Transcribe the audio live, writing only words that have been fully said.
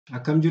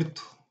Akkam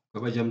jirtu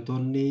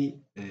kabajamtoonni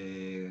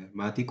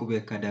maatii qubee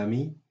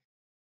akaadaamii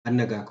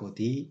annagaa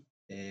kootii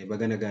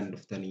baga nagaan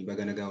dhuftanii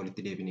baga nagaa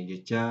walitti deebine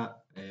jechaa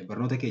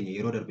barnoota keenya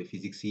yeroo darbe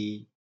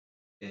fiiziksii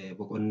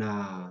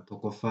boqonnaa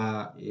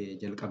tokkoffaa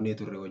jalqabnee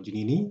turre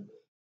wajjiniini.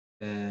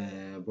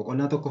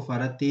 Boqonnaa tokkoffaa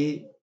irratti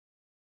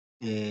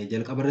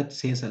jalqaba irratti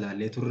seensa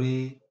ilaallee turre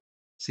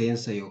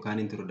seensa yookaan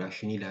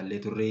introdakshinii ilaallee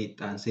turre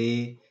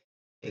ittaansee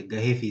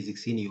gahee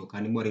fiiziksiin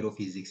yookaan immoo hariiroo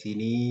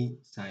fiiziksiin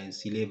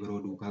saayinsiilee biroo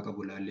duukaa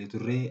qabu ilaallee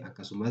turre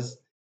akkasumas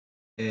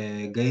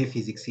gahee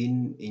fiiziksiin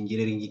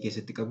injiineringii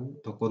keessatti qabu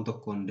tokkoon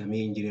tokkoon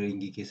damee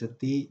injiineringii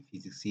keessatti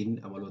fiiziksiin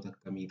amaloota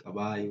akkamii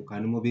qabaa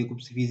yookaan immoo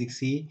beekumsi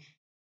fiiziksii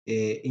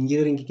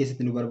injiineringii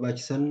keessatti nu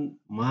barbaachisan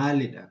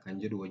maalidha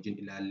kan jedhu wajjin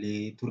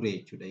ilaallee turre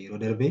jechuudha yeroo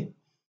darbe.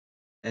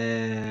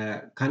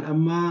 Kan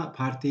amma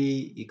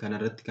paartii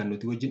kanarratti kan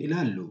nuti wajjin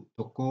ilaallu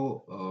tokko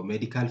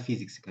meedikaal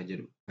fiiziksii kan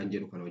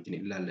jedhu kan wajjin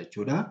ilaalla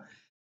jechuudha.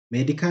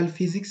 Meedikaal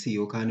fiiziksii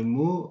yookaan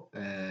immoo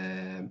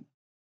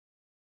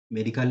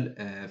meedikaal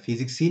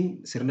fiiziksiin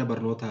sirna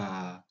barnoota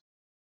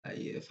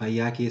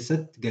fayyaa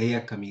keessatti gahee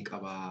akkamii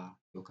qabaa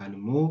yookaan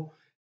immoo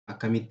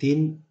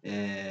akkamittiin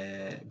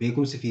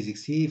beekumsi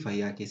fiiziksii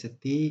fayyaa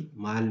keessatti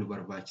maal nu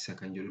barbaachisa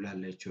kan jedhu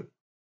ilaalla jechuudha.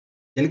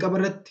 Jalqaba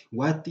irratti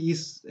what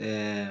is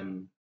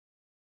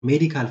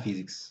medical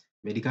physics?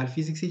 Medical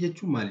physics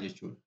jechuun maal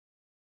jechuudha?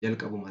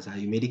 Jalqabuma isaa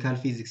medical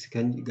physics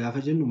kan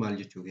gaafa jennu maal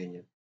jechuu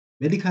keenya?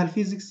 Medical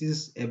physics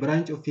is a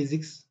branch of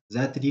physics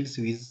that deals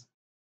with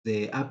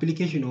the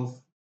application of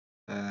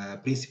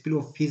principle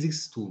of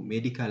physics to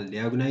medical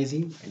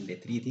diagnosing and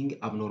treating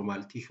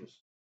abnormal tissues.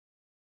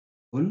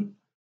 Kun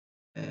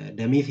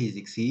damee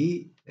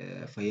fiiziksii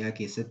fayyaa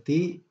keessatti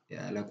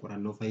haala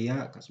qorannoo fayyaa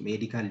akkasuma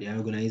medical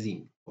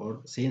diagnosing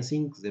or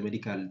sensing the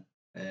medical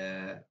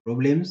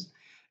problems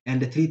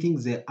and treating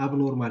the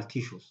abnormal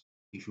tissues.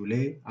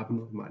 Tissuulee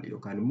abnormal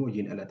yookaan immoo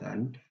hojiin ala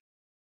ta'an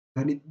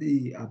kan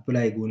itti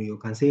apply goonu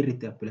yookaan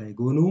seerritti apply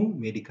goonu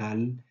medical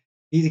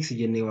physics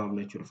jennee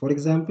waamna jechuudha. For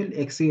example,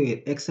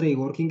 X-ray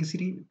working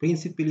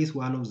principle is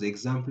one of the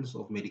examples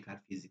of medical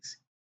physics.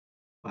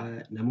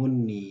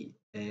 Namoonni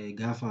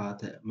gaafa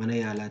mana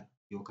yaalaatti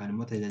yookaan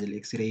immoo tajaajila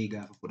X-ray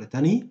gaafa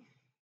fudhatanii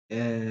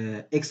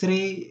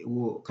X-ray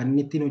kan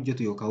inni ittiin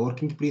hojjetu yookaan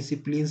working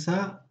principle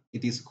isaa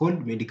it is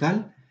called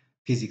medical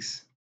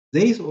physics.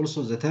 There is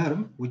also the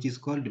term which is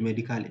called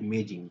medical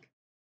imaging.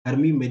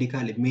 Termiin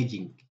medical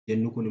imaging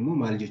jennu kun immoo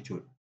maal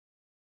jechuudha?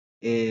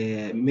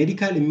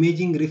 Medical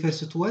imaging refers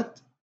to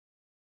what?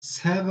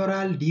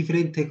 Several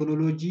different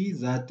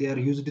technologies that are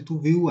used to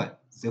view what?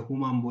 The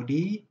human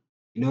body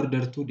in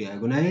order to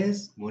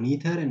diagnose,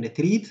 monitor and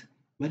treat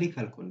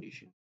medical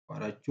condition.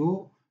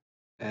 Qorachuu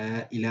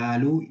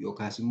ilaaluu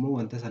yookaas immoo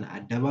wanta sana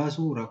adda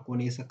baasuu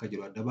rakkoon eessa akka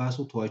jiru adda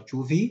baasuu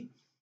to'achuu fi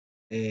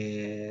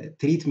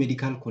treat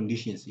medical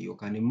conditions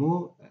yookaan immoo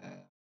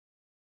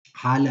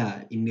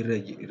haala inni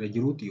irra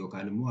jiruuti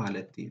yookaan immoo haala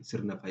itti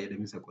sirna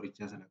fayyadamisa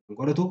qorichaa sana kan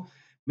qoratu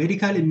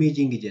medical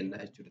imaging jenna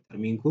jechuudha.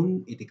 Termiin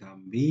kun it can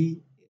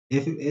be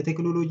a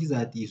technology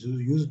that is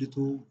used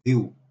to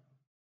view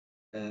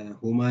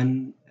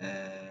human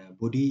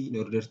body in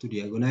order to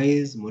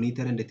diagnose,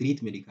 monitor and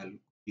treat medical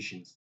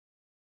conditions.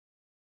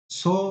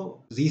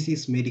 So this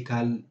is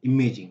medical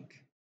imaging.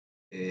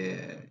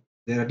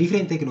 There are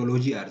different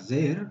technology are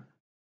there.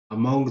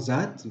 Among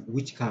that,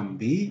 which can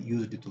be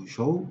used to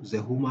show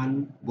the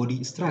human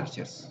body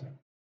structures.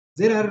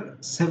 There are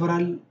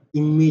several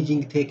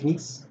imaging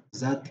techniques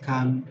that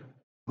can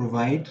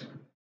provide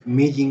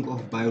imaging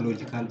of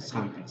biological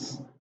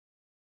samples.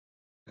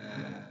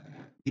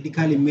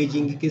 Medical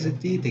imaging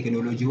keessatti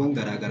teknooloojiiwwan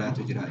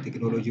garaagaraatu jira.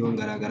 Teknooloojiiwwan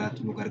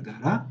garaagaraatu nu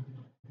gargaara.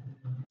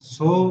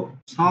 So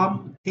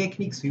some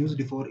techniques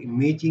used for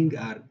imaging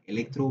are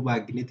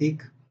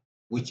electromagnetic,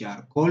 which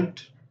are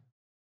called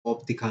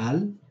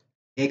optical,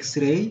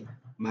 X-ray,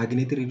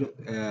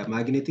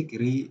 magnetic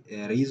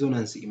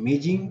resonance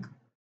imaging,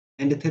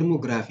 and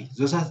thermography.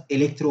 Those are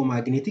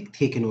electromagnetic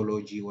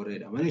technology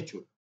warreedhaman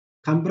jechuudha.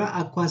 Kan biraa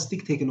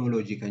acoustic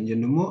technology kan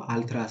jennu immoo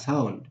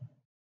ultrasound,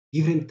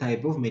 different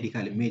type of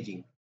medical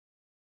imaging.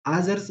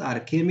 Others are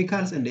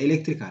chemicals and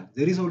electrical.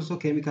 There is also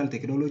chemical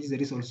technology.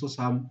 There is also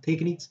some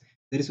techniques.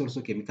 There is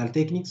also chemical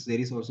techniques. There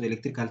is also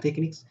electrical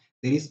techniques.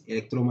 There is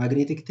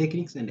electromagnetic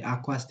techniques and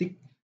acoustic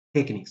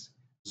techniques.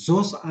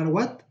 Those are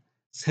what?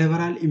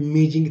 Several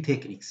imaging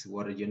techniques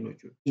warra jennu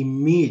jechuudha.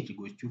 Image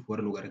gochuuf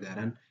warra nu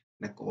gargaaran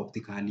akka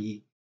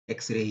opticalii,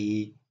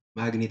 X-ray,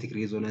 magnetic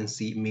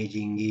resonance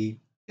imaging,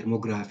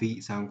 thermography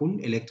isaan kun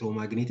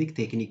electromagnetic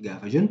technique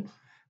gaafa jennu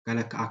kan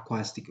akka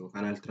acoustic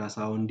yookaan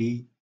ultrasound,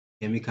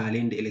 chemical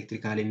and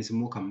electrical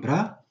immoo kan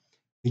biraa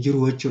ni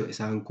jiru jechuudha.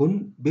 Isaan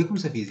kun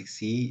beekumsa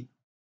fiiziksii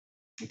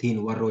ittiin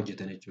warra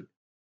hojjetan jechuudha.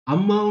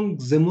 Among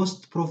the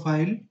most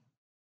profile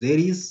there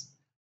is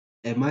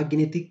a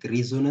magnetic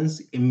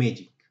resonance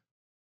imaging.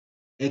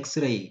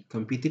 X-ray,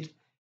 computed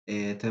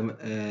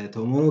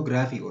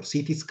tomography or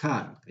CT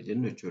scan kan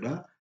jennu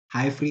jechuudha.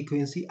 High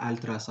frequency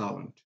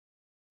ultrasound.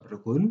 Warra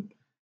kun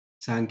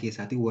isaan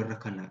keessaatii warra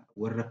kana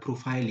warra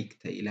profiling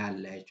ta'e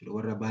ilaalla jechuudha.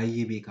 Warra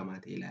baay'ee beekamaa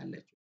ta'e ilaalla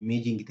jechuudha.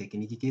 imaging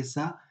technique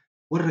keessaa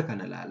warra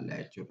kana ilaalla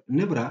jechuudha.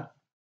 Inni biraa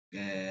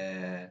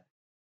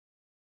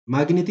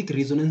magnetic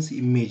resonance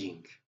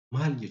imaging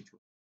maal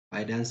jechuudha?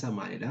 Faayidaan isaa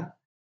maalidha?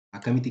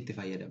 Akkamitti itti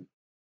fayyadamna?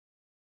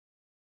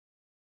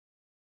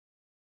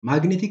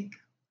 Magnetic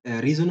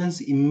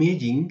resonance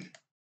imaging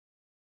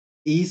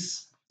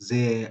is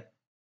the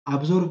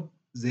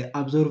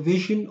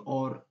observation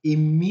or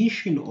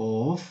emission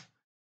of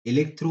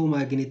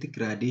electromagnetic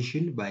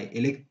radiation by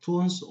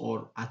electrons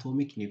or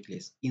atomic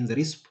nucleus in the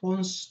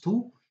response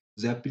to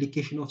the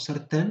application of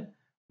certain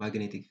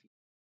magnetic field.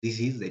 This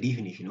is the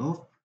definition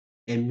of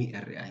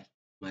MRI,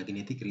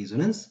 magnetic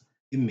resonance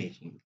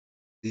imaging.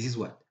 This is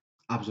what?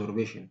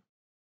 Observation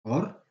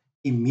or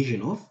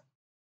emission of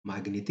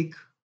magnetic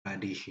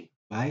radiation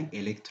by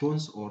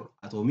electrons or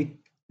atomic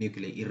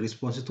nuclei in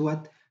response to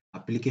what?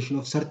 Application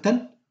of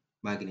certain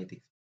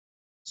magnetic.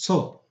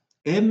 So,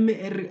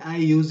 MRI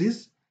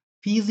uses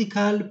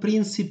physical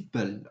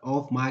principle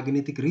of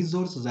magnetic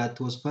resource that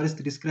was first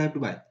described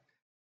by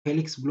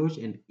Felix Bloch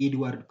and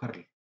Edward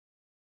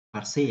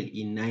Purcell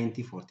in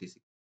 1946.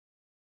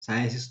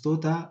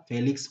 Saayinsistoota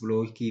Felix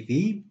Bloch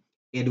fi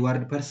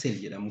Edward Purcell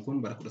jedhamu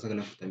kun bara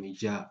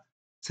 1946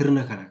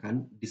 sirna kana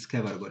kan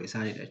discover godhe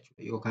isaanidha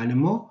jechuudha. Yookaan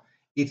immoo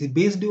it is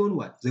based on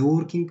what? The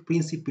working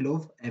principle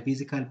of a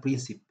physical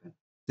principle.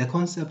 The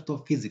concept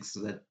of physics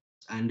that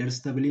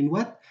understandable in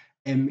what?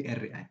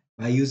 MRI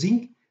by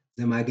using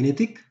the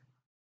magnetic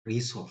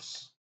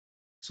resource.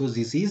 So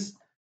this is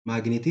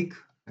magnetic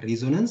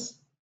resonance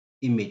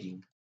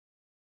imaging.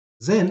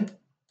 Then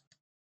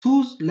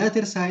two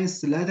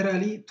scientists,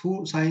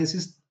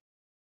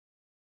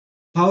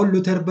 Paul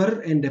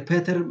Lutherberg and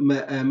Peter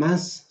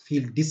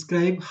Mansfield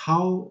describe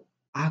how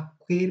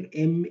acquire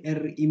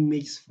MR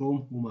images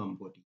from human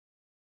body.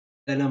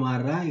 Dhala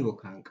namaarraa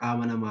yookaan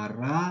qaama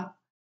namaarraa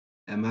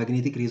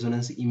magnetic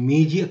resonance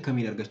image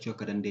akkamiin argachuu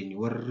akka dandeenyu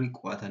warri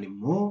qo'atan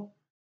immoo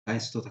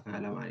saayinsistoota kana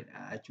lamaanidha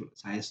jechuudha.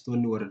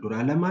 Saayinsistoonni warra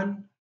duraa lamaan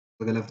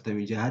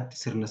 1946tti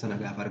sirna sana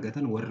gaafa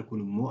argatan warri kun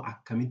immoo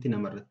akkamitti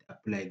namarratti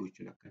apply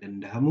gochuun akka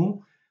danda'amu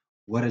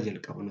warra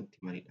jalqaba nutti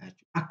himanidha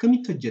jechuudha.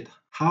 Akkamitti hojjeta?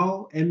 How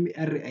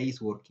MRI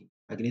is working?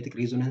 Magnetic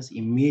resonance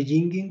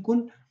imaging kun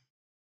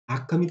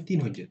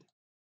akkamittiin hojjeta?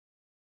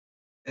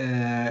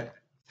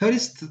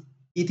 First,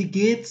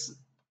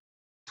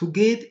 to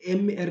get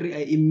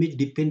MRI image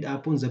depend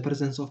upon the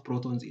presence of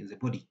protons in the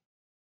body.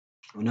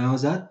 Now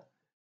that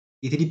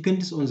it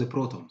depends on the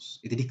protons,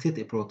 it dictates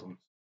a proton.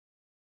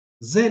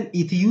 Then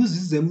it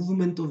uses the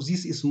movement of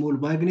this small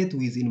magnet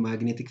within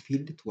magnetic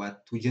field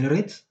to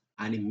generate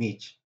an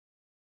image.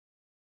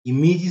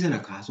 Image sana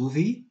kaasuu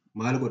fi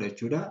maal godha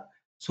jechuudha?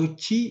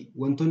 Sochii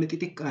wantoonni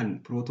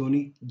xixiqqaan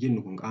pirootoonii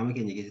jennu kun qaama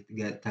keenya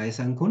keessatti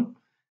taasisan kun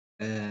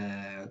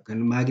kan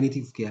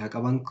magnetic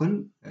qaban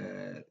kun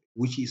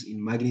which is in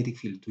magnetic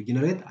field to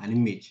generate an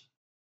image.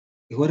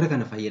 Warra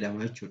kana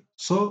fayyadama jechuudha.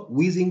 So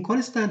within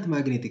constant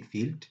magnetic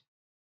field,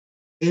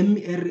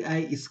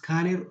 MRI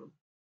scanner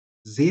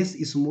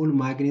these small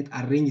magnet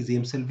arrange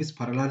themselves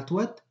parallel to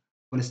what?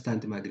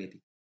 Constant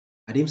magnetic.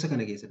 Adeemsa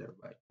kana keessa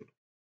darbaa jechuudha.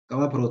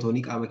 Qaba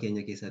pirootoonii qaama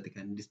keenya keessatti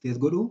kan distees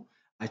godhu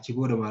achi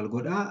booda maal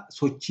godhaa?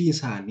 Sochii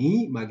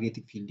isaanii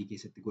magnetic field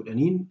keessatti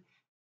godhaniin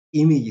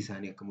image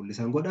isaanii akka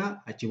mul'isan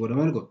godhaa. Achi booda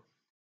maal godhu?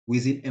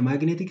 Within a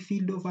magnetic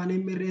field of an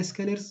MRI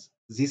scanners,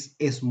 this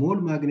small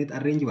magnet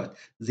arrange what?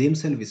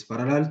 Themselves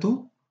parallel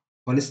to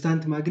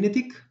constant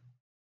magnetic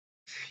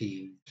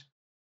field.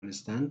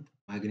 Constant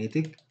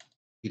magnetic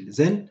field.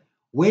 Then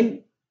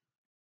when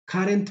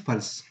current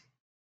pulse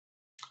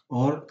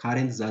or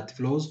current that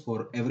flows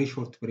for every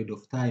short period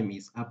of time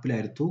is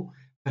applied to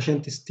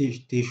patient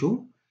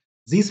tissue,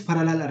 this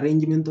parallel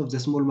arrangement of the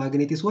small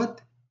magnet is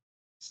what?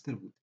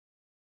 Disturbed.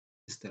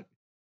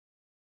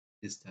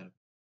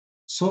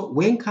 So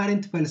when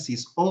current pulse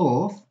is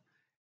off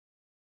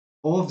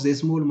the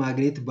small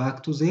magnet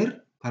back to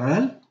their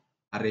parallel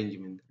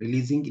arrangement,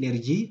 releasing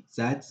energy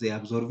that they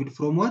absorbed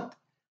from what?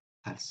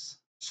 Pulse.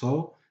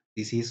 So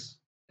this is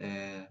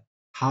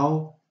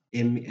how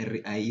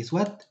MRI is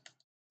what?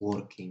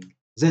 Working.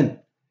 Then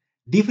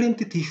different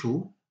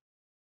tissue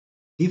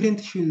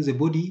in the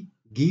body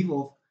give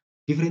off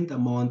different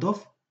amount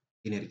of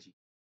energy.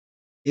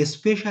 A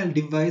special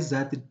device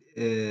that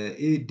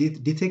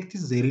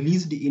detects the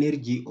released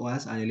energy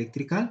as an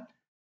electrical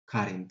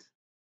current.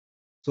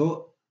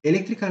 So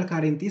electrical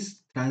current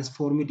is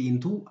transformed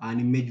into an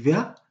image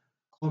via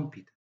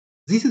computer.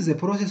 This is the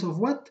process of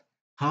what?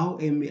 How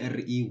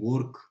MRI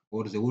work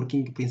or the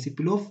working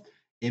principle of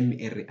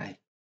MRI.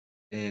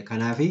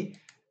 Kanaafi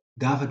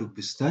gaafa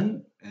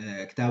dubbistan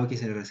kitaaba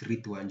keessan irra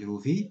sirriitti waan jiruu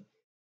fi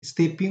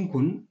steppiin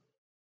kun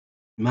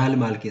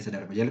maal keessa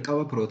darba?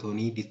 Jalqaba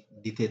pirootoonii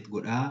detect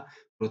godhaa.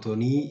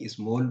 Pirootoonii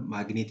small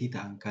magnetii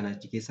ta'an kan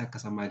achi keessa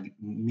akkasuma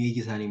image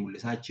isaanii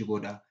mul'isaa. Achi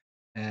booda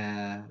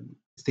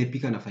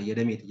steppii kana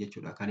fayyadameeti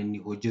jechuudha kan inni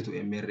hojjetu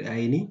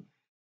MRI'n.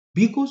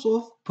 Because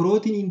of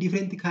protein in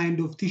different kind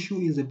of tissue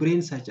in the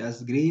brain such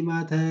as gray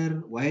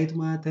matter, white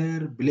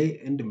matter,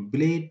 and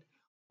blood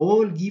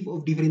all give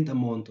of different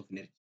amount of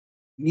energy.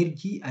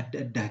 Energy adda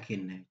addaa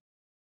kenna.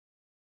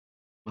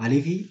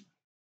 Maaliif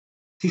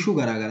tishuu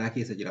garaagaraa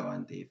keessa jira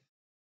waan ta'eef.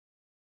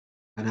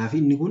 Kanaaf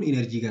inni kun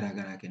enerjii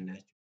garaagaraa kenna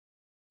jechuudha.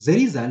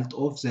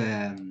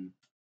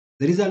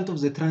 The result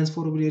of the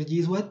transformed energy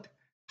is what?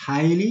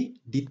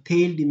 Highly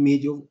detailed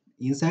image of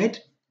inside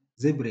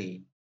the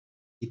brain.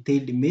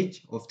 Detailed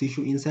image of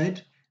tissue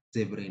inside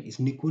the brain.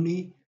 Isni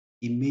kun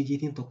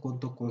imeejiitiin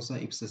tokkoon isaa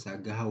ibsa isaa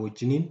gahaa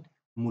wajjiniin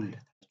mul'ata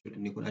jechuudha.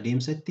 Inni kun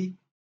adeemsatti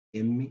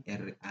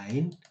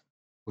MRI'n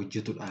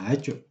hojjetudha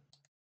jechuudha.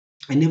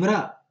 Inni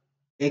biraa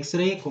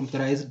X-ray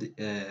computerized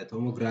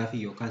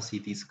tomography yookaan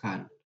CT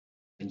scan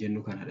kan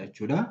jennu kanadha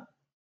jechuudha.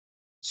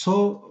 So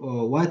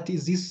what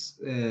is this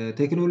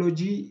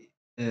technology?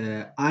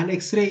 An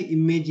X-ray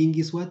imaging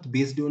is what?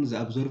 Based on the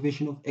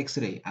observation of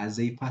X-ray as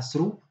they pass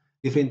through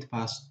different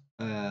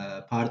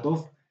part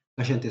of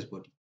patient's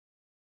body.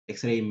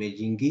 X-ray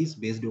imaging is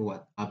based on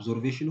what?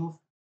 Observation of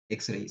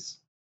X-rays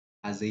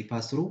as they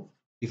pass through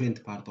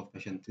different part of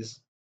patient's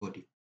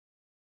body.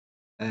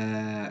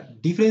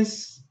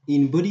 Difference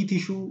in body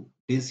tissue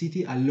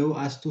density allow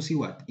us to see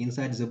what?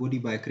 Inside the body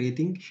by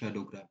creating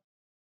shadowgram.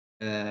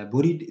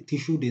 Body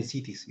tissue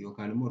densities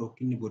yookaan immoo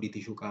rokkinni body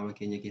tissue qaama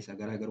keenya keessa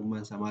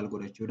garaagarummaan isaa maal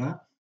godhachuudha?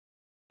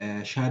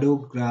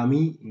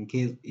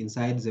 Shadowgramii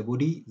inside the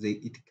body,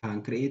 it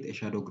can create a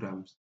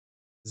shadowgrams.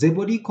 The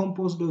body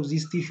composed of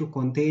this tissue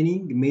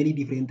containing many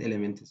different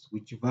elements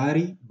which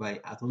vary by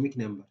atomic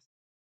numbers.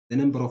 The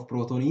number of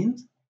proton in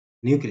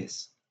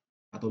nucleus.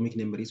 Atomic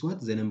number is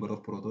what? The number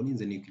of proton in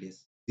the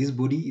nucleus. This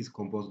body is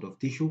composed of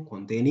tissue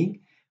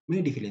containing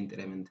many different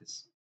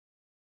elements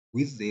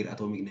with their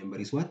atomic number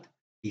is what?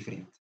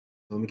 Different.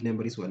 Atomic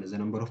number is one. The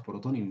number of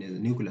proton in the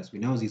nucleus. We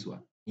know this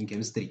one in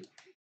chemistry.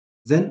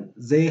 Then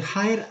the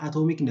higher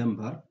atomic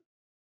number,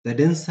 the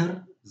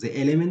denser the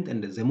element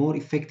and the more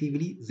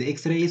effectively the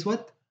X-ray is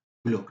what?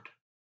 Blocked.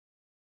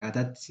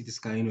 That CT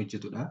scan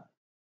hojjetudha.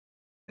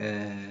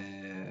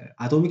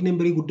 Atomic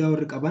number guddaa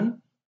warri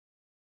qaban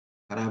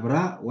karaa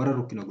biraa warra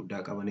rukkina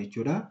guddaa qaban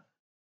jechuudha.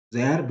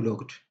 They are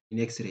blocked in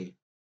X-ray.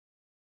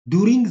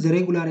 During the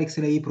regular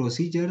X-ray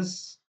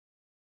procedures,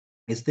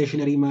 a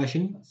stationary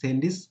machine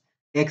sends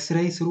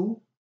X-ray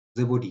through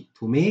the body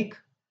to make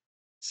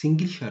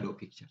single shadow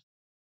pictures.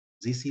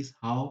 This is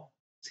how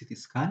CT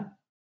scan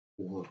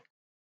works.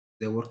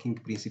 The working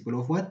principle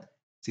of what?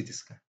 CT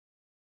scan.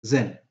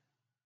 Then,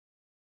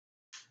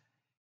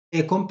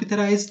 a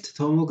computerized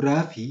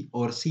tomography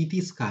or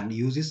CT scan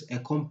uses a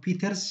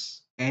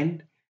computers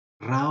and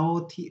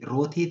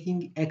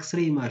rotating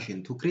X-ray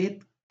machine to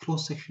create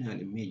cross-sectional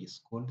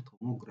images called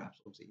tomographs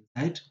of the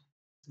inside.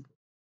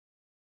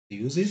 It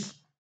uses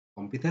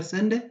computers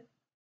and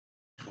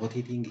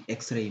rotating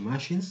X-ray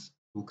machines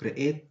to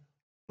create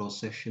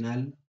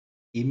cross-sectional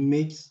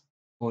images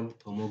called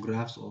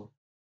tomographs of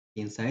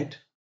inside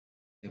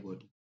the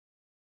body.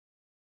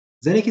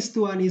 The next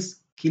one is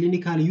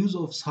clinical use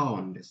of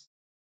sounds.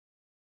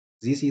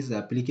 This is the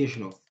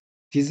application of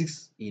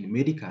physics in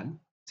medical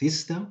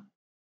system,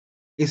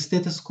 a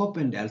stethoscope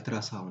and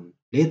ultrasound.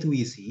 Let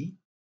we see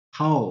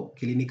how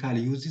clinical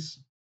uses,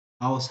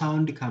 how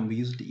sound can be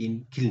used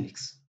in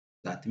clinics.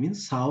 That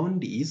means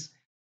sound is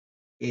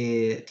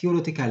a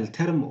theoretical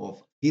term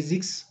of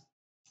physics.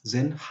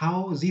 Then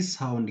how this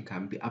sound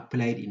can be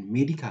applied in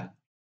medical,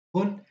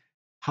 or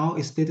how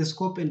a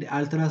stethoscope and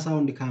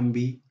ultrasound can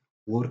be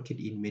worked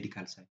in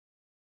medical science.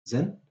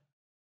 Then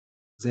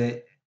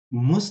the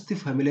most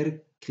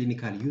familiar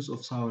clinical use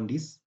of sound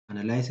is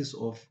analysis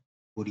of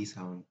body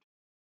sound.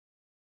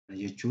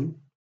 Jechuun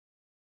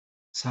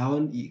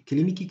sound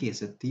klinikii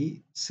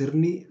keessatti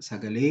sirni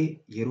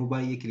sagalee yeroo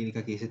baay'ee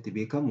klinika keessatti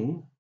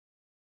beekamu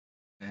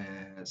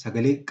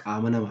sagalee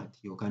qaama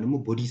namaati yookaan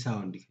immoo body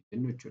sound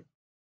jennu jechuudha.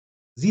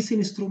 This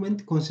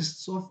instrument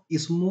consists of a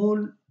small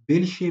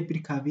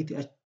bell-shaped cavity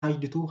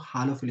attached to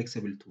hollow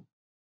flexible tube.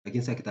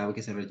 Fakkeensa kitaaba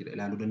keessa irra jira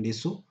ilaaluu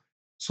dandeessu.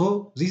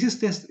 So this is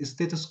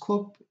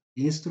stethoscope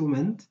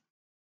instrument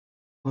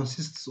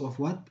consists of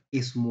what?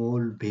 A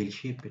small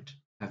bell-shaped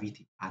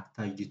cavity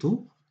attached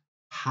to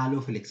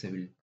hollow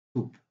flexible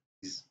tube.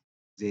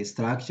 The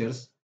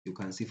structures you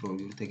can see from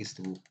your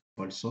textbook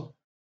also.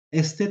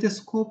 A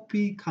stethoscope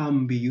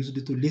can be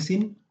used to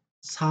listen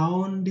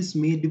sounds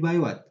made by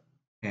what?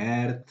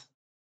 Heart,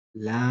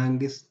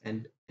 lungs,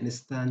 and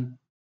intestines,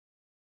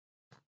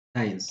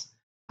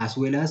 as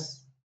well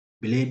as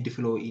blood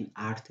flow in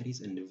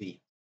arteries and veins.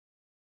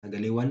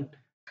 Sagaleewwan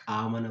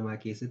qaama namaa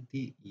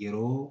keessatti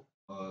yeroo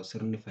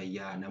sirni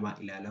fayyaa namaa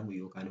ilaalamu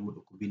yookaan immoo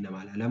dhukkubbiin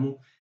namaa ilaalamu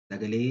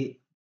sagalee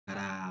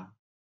karaa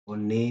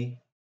onnee,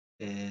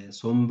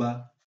 somba,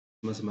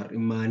 akkasumas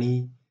mar'immaanii,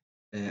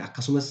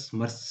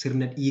 akkasumas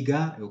sirna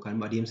dhiigaa yookaan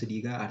immoo adeemsa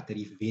dhiigaa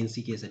arterii fi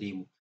veensii keessa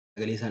deemu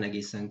sagalee isaan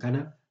dhageessan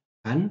kana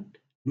kan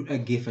nu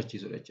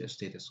dhaggeeffachiisudha jechuudha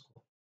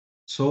stethoscope.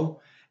 So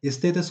a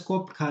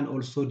stethoscope can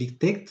also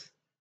detect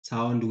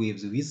sound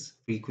waves with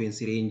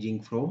frequency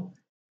ranging from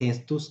tens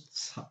to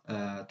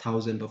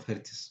thousands of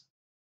hertz.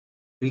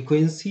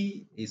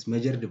 Frequency is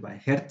measured by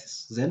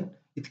hertz. Then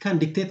it can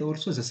dictate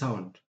also the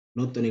sound.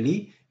 Not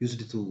only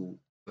used to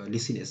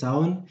listen a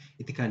sound,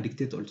 it can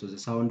dictate also the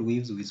sound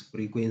waves with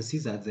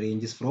frequencies that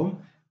ranges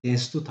from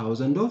tens to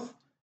thousands of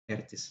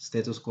hertz.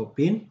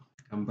 Stethoscopiin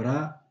kan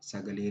biraa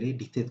sagaleelee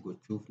dictate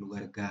gochuuf nu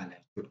gargaara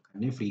jechuudha.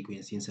 Kanneen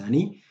frequency'n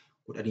isaanii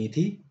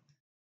 10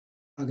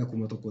 haga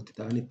 1000tti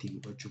ta'an ittiin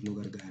hubachuuf nu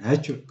gargaara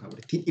jechuudha. Kan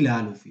ittiin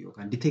ilaaluuf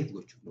yookaan dictate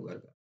gochuuf nu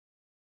gargaara.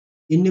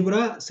 Inni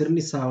biraa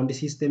sirni sound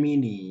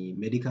systemiin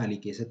medikaalii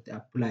keessatti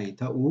apply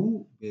ta'uu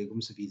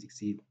beekumsa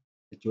fiiziksii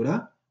jechuudha.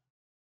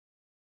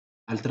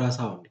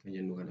 Ultrasound kan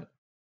jennu kanadha.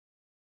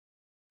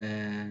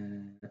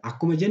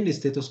 Akkuma jenne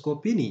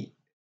stethoscopiin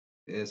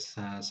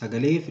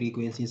sagalee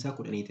frequency'n isaa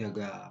 10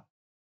 haga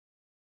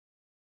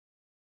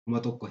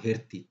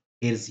 1000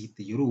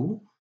 hertziitti jiru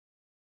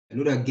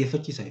nu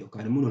dhaggeeffachisa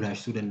yookaan immoo nu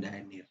laachisuu danda'a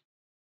inni.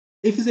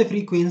 If the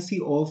frequency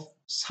of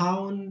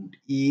sound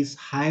is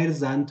higher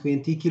than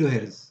 20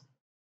 kilohertz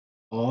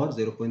or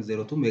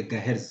 0.02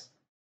 megahertz,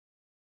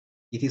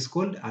 it is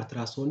called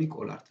ultrasonic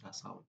or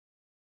ultrasound.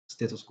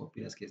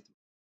 Stethoscopiin as keessatti.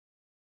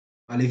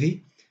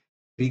 Maaliif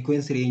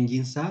frequency range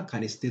isaa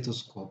kan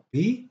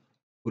stethoscopii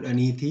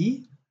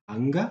 10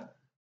 hanga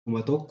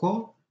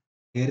 1000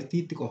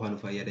 hertziitti qofa nu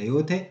fayyada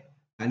yoo ta'e,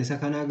 kan isa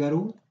kanaa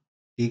garuu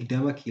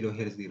 20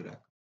 kilohertz irraa.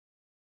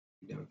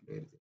 20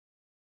 kilohertz.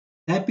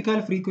 Typical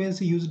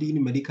frequency used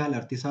in medical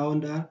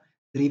ultrasound are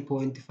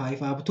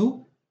 3.5 up to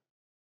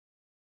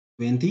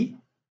 20,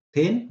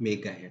 10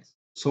 megahertz.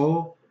 So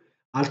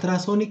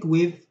ultrasonic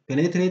wave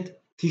penetrate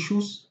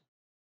tissues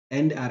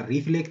and are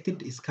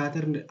reflected,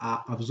 scattered,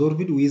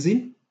 absorbed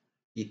within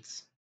it.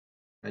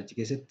 Achi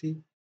keessatti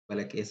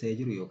balaqqeessee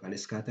jiru yookaan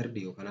scattered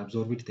yookaan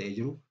absorbed ta'ee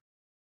jiru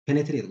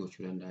penetrate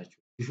gochuu danda'a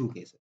jechuudha. Tissue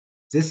keessatti.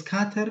 The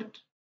scattered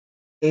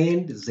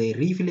and the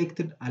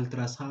reflected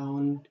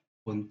ultrasound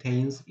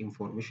contains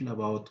information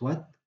about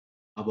what?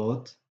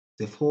 About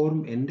the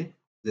form and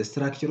the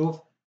structure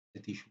of the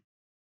tissue.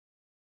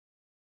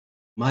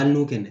 Maal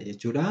nuu kenna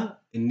jechuudha.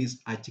 Innis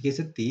achi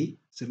keessatti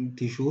sirni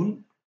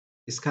tishuun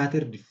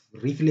scattered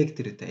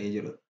reflected ta'ee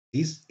jiru.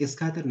 This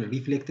scattered and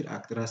reflected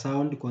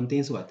ultrasound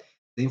contains what?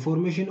 The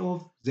information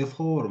of the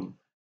form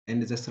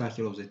and the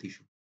structure of the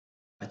tissue.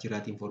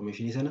 Achirraati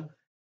information sana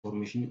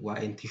information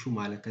waa'een tissue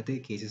maal akka ta'e,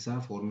 keessi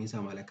isaa, foormiin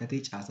isaa maal akka ta'e,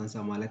 caasaan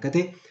isaa maal akka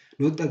ta'e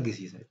nutti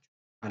agarsiisa jechuudha.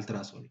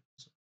 Ultrasound.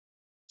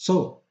 So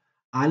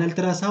an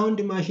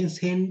ultrasound machine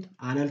sends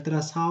an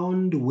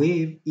ultrasound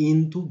wave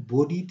into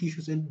body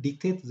tissues and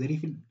dictates the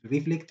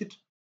reflected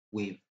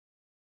wave.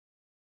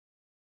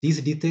 This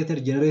dictator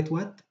generates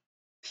what?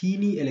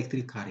 Teeny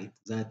electric current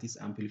that is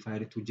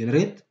amplified to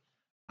generate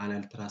an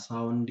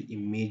ultrasound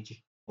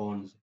image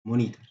on the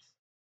monitors.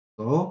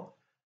 So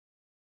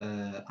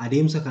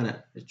adeemsa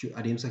kana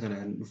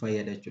nu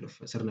fayyada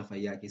jechuudha. Sirna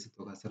fayyaa keessatti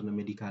yookaan sirna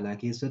medikaalaa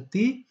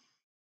keessatti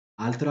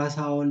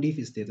ultrasoundii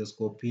fi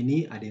stethoscopiin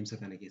adeemsa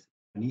kana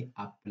keessatti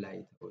apply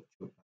ta'u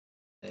jechuudha.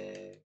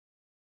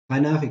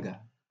 Kanaaf egaa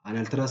an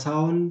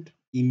ultrasound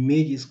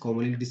image is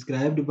commonly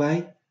described by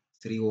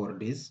 3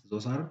 words.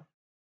 Those are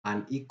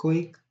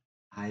anechoic,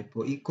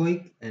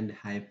 hypoechoic, and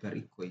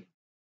hyperechoic.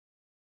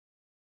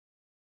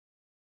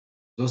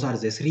 Those are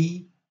the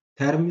 3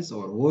 terms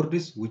or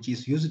words which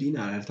is used in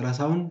an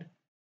ultrasound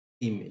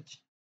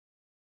image.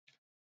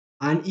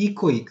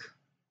 Anechoic.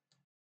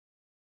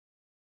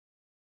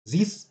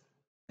 These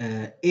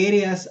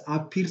areas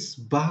appears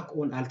back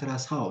on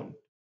ultrasound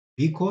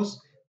because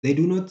they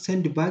do not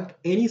send back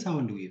any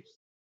sound waves.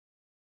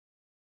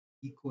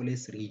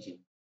 Echoless region.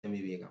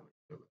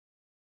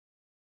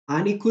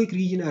 Anechoic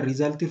region are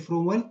resulted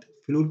from what?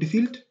 Fluid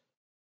filled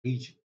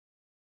region.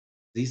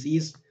 This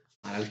is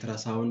an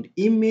ultrasound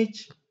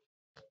image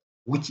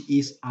which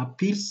is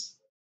appears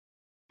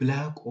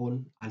black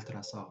on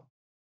ultrasound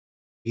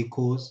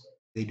because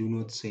they do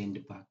not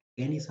send back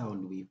any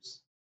sound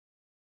waves.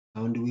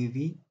 Sound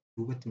wave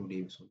duubatti nu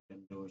deebisuu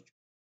danda'u jechuudha.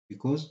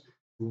 Because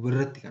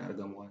duubarratti kan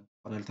argamu waan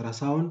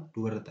ultrasound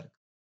duubarratti argama.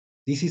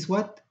 This is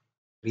what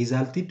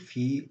resulted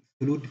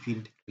fluid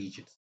filled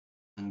regions.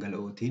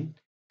 Dhangala'ootiin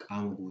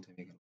qaama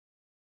guutame kan.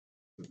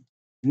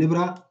 Inni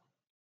biraa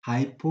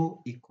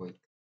hypoechoic.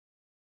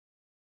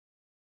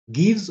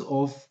 Gives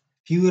off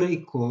fewer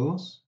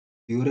echoes.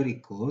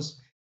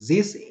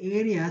 These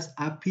areas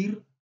appear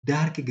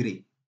dark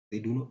gray.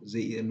 They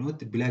are not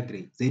black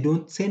gray. They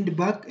don't send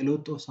back a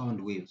lot of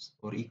sound waves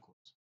or echoes.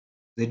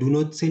 They do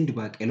not send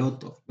back a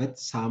lot of, but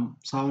some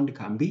sound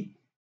can be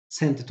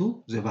sent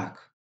to the back.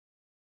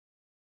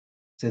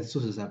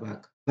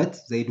 But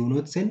they do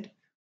not send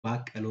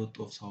back a lot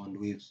of sound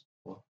waves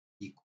or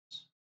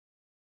echoes.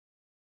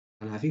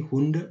 Kanaaf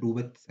hunda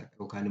duubatti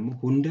yookaan immoo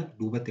hunda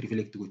duubatti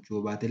reflect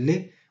gochuu baatellee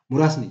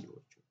muraasni jiru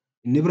jechuudha.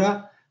 Inni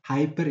biraa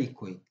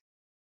hyperechoic.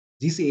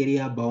 This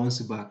area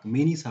bounce back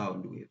many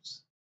sound waves.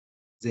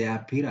 They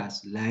appear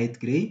as light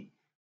gray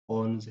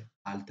on the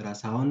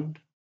ultrasound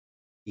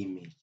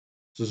image.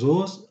 So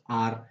those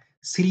are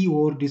 3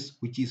 words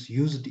which is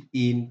used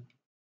in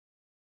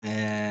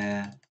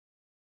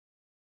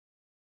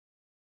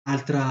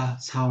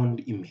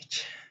ultrasound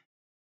image.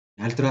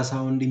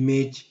 Ultrasound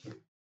image,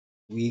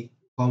 we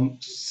come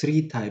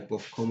 3 type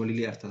of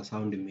commonly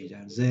ultrasound image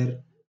are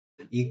there: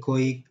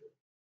 echoic,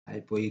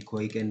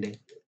 hypoechoic, and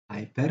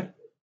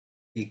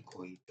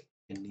hyperechoic.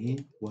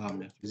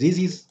 This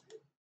is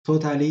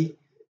totally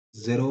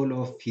the role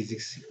of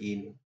physics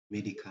in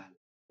medical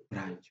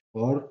branch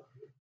or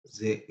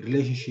the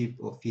relationship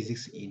of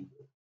physics in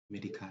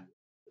medical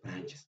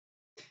branches.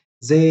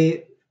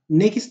 The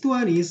next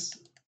one is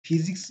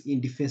physics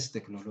in defense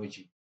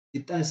technology.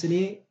 Itti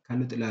aansinee kan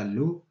nuti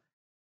ilaallu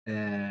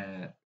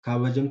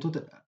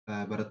kabajamtoota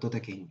barattoota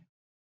keenya.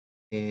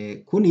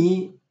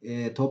 Kuni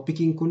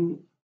tooppikiin kun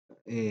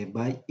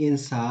baay'een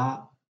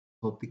isaa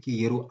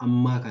tooppikii yeroo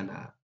ammaa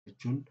kana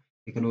jechuun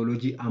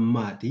teknooloojii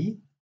ammaati.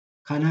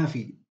 Kanaaf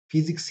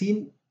fiiziksiin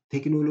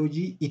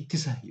teknooloojii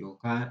ittisa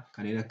yookaan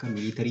kanneen akka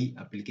miilitarii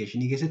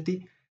appilikeeshinii keessatti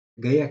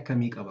gahee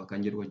akkamii qaba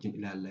kan jedhu wajjin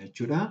ilaalla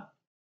jechuudha.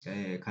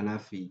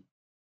 Kanaaf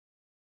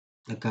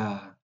akka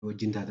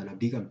wajjin taatan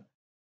abdii qabna.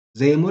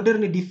 The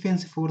modern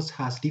defense force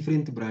has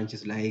different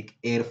branches like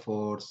air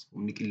force,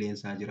 humni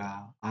qilleensaa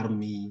jira,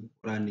 army,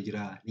 waraanni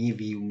jira,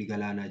 navy, humni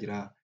galaanaa jira,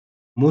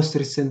 most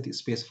recent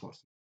space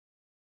force.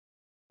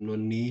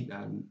 Humnoonni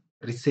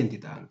recent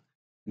ta'an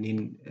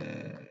kanneen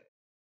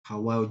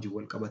hawaa wajjin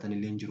wal qabatan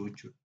illee jiru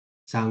jechuudha.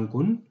 Isaan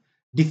kun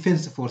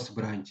defense force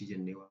branch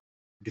jennee waamna.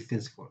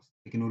 Defense force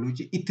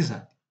technology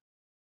ittisaati.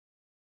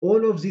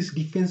 All of this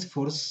defense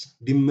force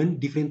demand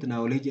different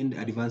knowledge and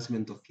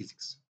advancement of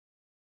physics.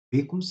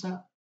 Beekumsa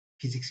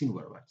fiiziksii nu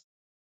barbaachisa.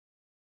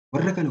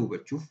 Warra kana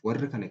hubachuuf,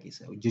 warra kana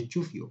keessa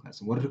hojjechuuf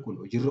yookaas warri kun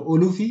hojiirra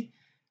ooluu fi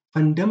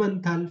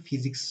fundamental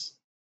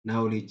physics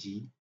knowledge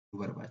nu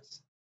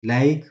barbaachisa.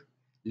 Like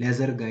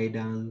laser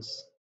guidance,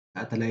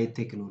 satellite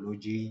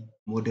technology,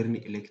 modern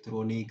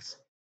electronics,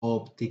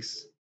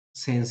 optics,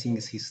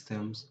 sensing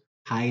systems,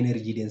 high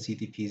energy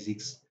density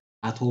physics,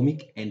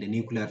 atomic and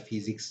nuclear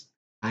physics,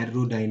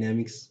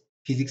 hydrodynamics,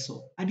 physics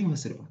of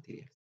advanced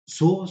materials.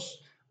 So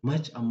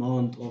much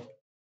amount of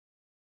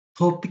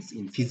topics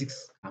in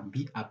physics can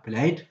be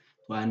applied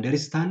to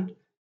understand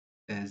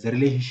the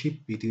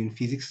relationship between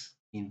physics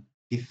in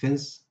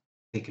defense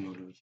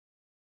technology.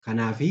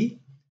 Kanaafi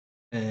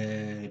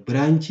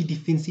biraanchii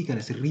difeensii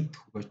kana sirriitti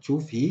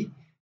hubachuu fi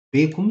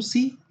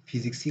beekumsi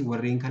fiiziksii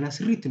warreen kana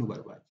sirriitti nu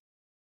barbaachisa.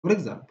 For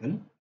example,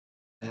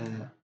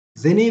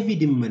 the Navy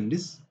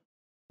demands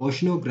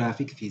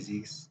oceanographic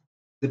physics,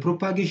 the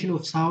propagation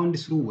of sound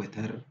through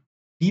water,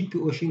 deep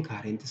ocean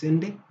currents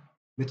and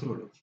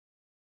meteorology.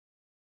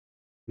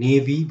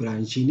 Navy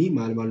biraanchiin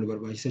maal nu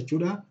barbaachisa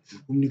jechuudha.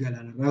 Humni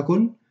galaanarraa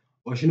kun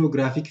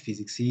oceanographic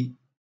physicsii,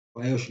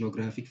 waa'ee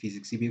oceanographic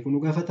physicsii beekuu nu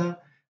gaafata.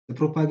 The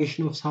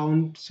propagation of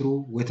sound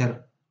through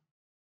water.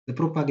 The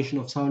propagation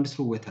of sound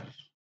through water.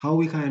 How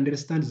we can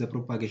understand the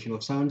propagation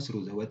of sound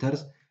through the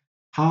waters.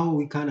 How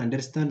we can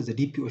understand the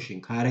deep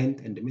ocean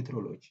current and the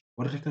meteorology.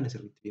 Warra kana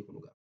sirriitti beekuu nu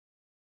gaafata.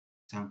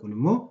 Isaan kun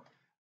immoo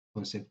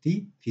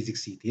konseptii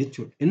fiiziksiiti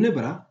jechuudha. Inni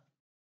biraa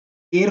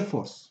Air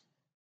Force.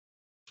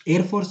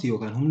 Air Force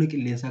yookaan humna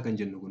qilleensaa kan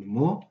jennu kun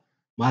immoo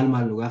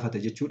maal nu gaafata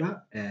jechuudha.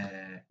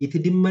 It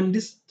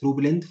demands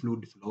turbulent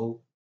fluid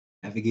flow,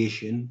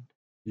 navigation,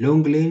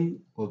 long lane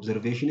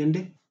observation and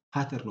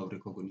pattern of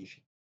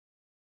recognition.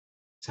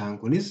 Isaan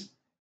kunis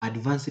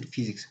advanced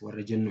physics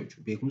warra jennu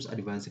jechuudha. Beekumsa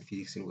advanced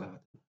physics nu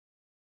gaafata.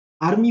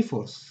 Army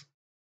Force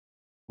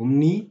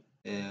humni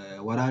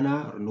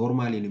waraanaa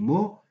normaaliin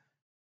immoo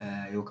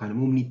yookaan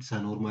immoo humni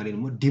ittisaa normaaliin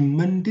immoo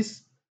demands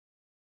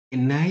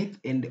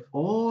night and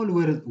all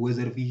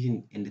weather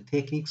vision and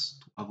techniques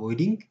to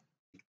avoiding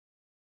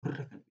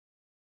warra kana.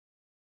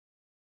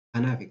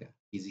 Kanaaf egaa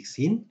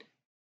fiiziksiin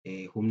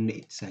humna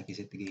ittisaa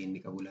keessatti gahee inni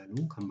qabu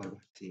ilaaluu kan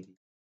barbaachiseedha.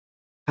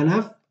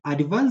 Kanaaf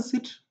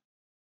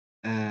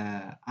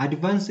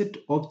advanced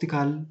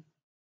optical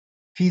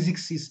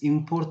physics is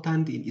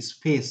important in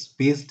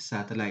space-based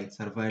satellite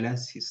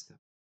surveillance system.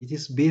 It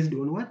is based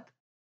on what?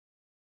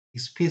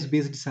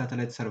 Space-based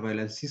satellite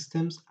surveillance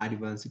systems.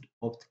 Advanced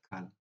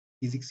optical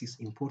physics is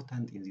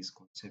important in this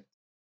concept.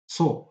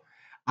 So,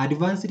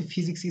 advanced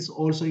physics is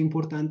also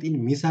important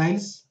in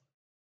missiles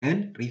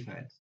and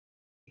rifles.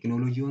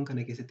 Teknooloojiiwwan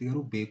kana keessatti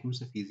garuu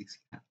beekumsa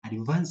fiiziksii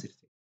advanced.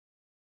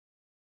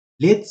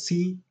 Let's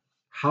see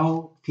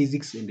how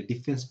physics and the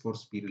defense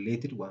force be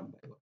related one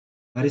by one.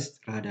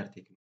 First, radar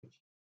technology.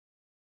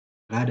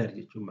 Radar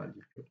jechuun maal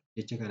jechuudha?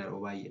 Jecha kana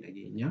yeroo baay'ee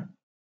dhageenya.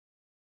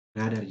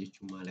 Radar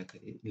jechuun maal akka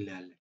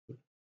ilaalla.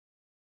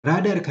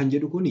 Radar kan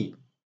jedhu kuni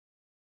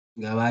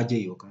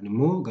gabaajee yookaan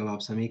immoo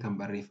gabaabsamee kan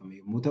barreeffame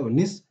yommuu ta'u,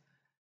 innis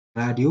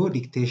radio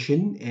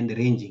dictation and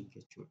ranging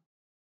jechuudha.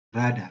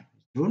 Radar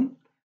jechuun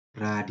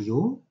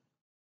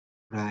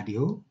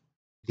radio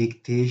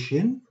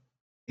dictation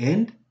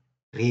and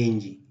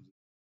ranging.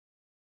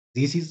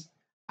 This is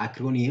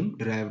acronym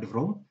derived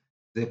from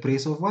the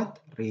phrase of what?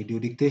 Radio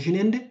dictation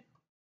and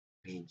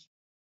ranging.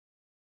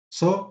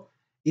 So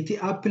it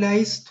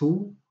applies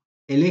to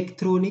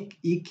electronic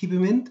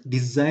equipment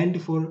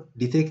designed for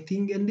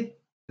detecting and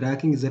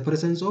tracking the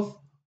presence of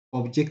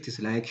objects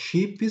like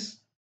ships,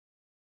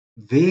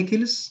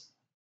 vehicles,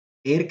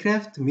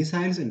 aircraft,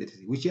 missiles, and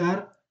etc., which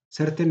are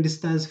certain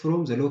distance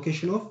from the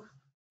location of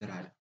the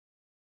radar.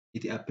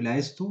 It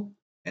applies to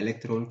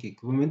electronic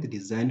equipment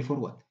designed for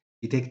what?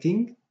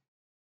 Detecting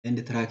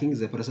and tracking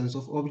the presence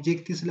of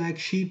objects like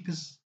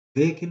ships,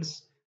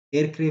 vehicles,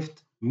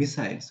 aircraft,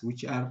 missiles,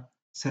 which are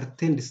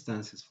certain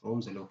distances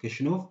from the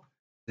location of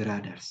the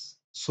radars.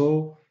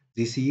 So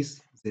this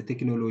is the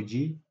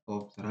technology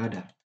of the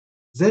radar.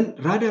 Then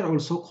radar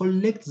also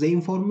collects the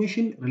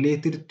information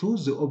related to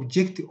the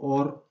object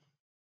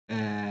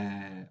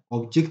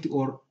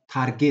or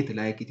target,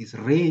 like it is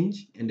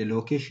range and the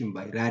location,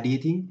 by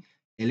radiating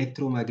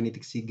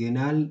electromagnetic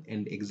signal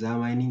and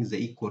examining the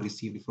echo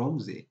received from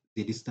the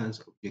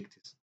distance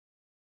objects.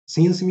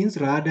 Since means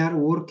radar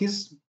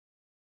works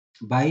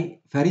by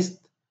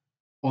first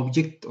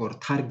object or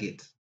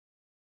target.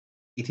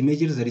 It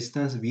measures the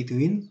distance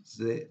between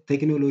the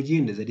technology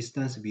and the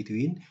distance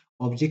between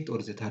object or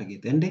the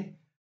target, and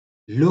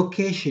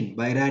location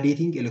by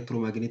radiating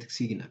electromagnetic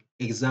signal,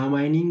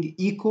 examining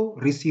echo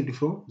received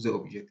from the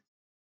object.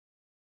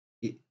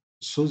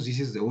 So this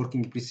is the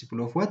working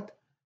principle of what?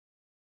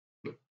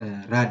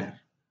 Radar.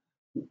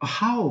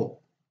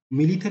 How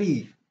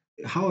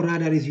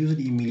radar is used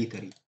in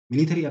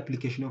military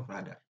application of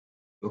radar.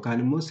 Yookaan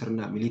immoo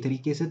sirna military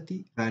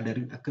keessatti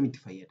raadariin akkamitti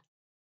fayyada?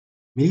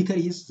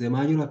 Military is the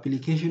major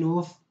application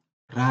of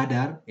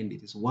radar, and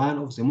it is one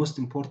of the most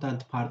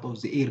important part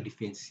of the air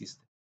defense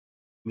system.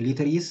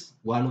 Military is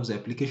one of the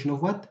application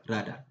of what?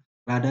 Radar.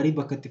 Raadarii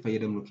bakka itti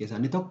fayyadamnu keessaa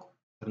inni tokko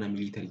sirna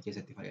military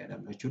keessatti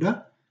fayyadamna jechuudha.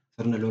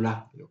 Sirna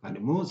lolaa yookaan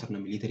immoo sirna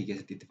military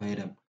keessatti itti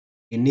fayyadamna.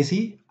 Innis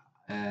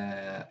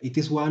it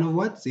is one of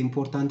what? The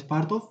important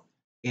part of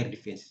air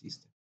defense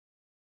system.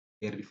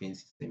 Air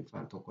defense system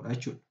faan tokkodha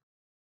jechuudha.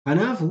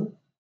 Kanaafuu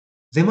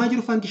the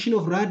major function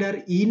of radar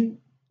in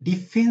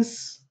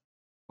defense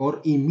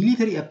or in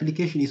military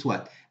application is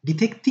what?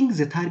 Detecting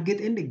the target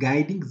and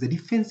guiding the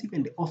defensive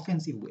and the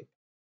offensive way.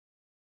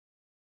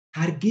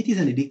 Targetii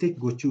sana detect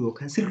gochuu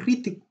yookaan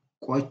sirriitti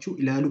qo'achuu,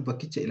 ilaaluu,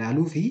 bakkicha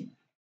ilaaluu fi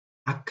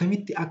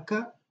akkamitti akka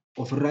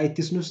ofirraa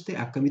ittisnus ta'e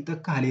akkamitti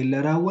akka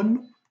haleellaa raawwannu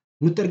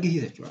nutti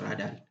argisiisa jechuudha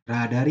raadaariin.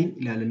 Raadaariin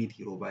ilaalaniiti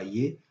yeroo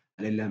baay'ee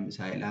haleellaan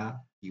misaa'ilaa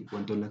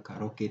wantoonni akka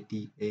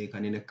rokkeettii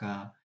kanneen akka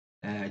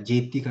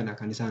jeettii kana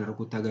kan isaan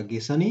rukuttaa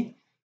gaggeessanii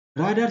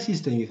raadaar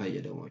siistemii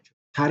fayyadamu jechuudha.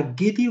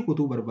 Taargeetii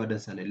rukutuu barbaadan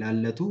sana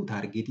ilaallatu,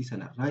 taargeetii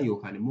sanarraa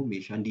yookaan immoo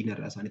meeshaan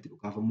diinarraa isaanitti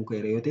dhukaafamuu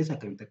ka'eera yoo ta'es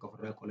akkamitti akka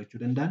ofirraa qolachuu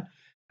danda'an,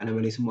 kana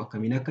malees immoo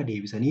akkamiin akka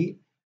deebisanii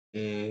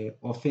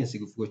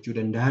offensive gochuu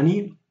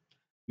danda'anii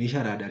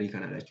meeshaa raadaarii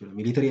kanadha jechuudha.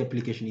 Military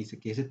applications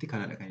keessatti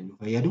kanadha kan inni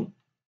fayyadu.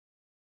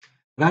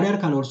 Radar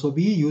can also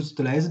be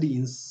utilized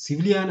in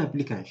civilian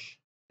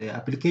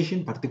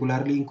application,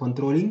 particularly in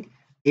controlling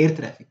air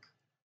traffic,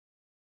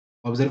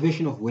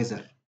 observation of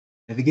weather,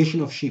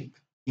 navigation of ship,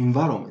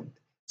 environment,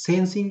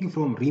 sensing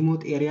from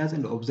remote areas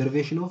and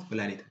observation of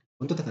planetary.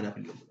 Wantoota kanaaf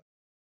illee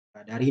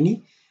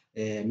raadaariin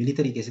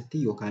military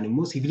keessatti yookaan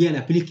immoo civilian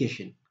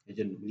application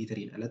jennu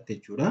militariin alatti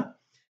jechuudha.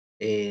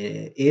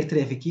 Air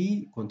traffic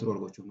control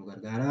gochuuf nu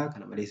gargaara.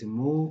 Kana malees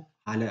immoo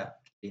haala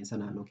qilleensa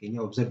naannoo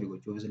keenya observe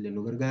gochuufis illee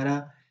nu gargaara.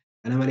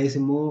 Kana malees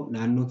immoo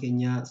naannoo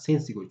keenya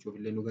sensi gochuuf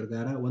illee nu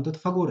gargaara. Wantoota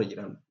fagoorra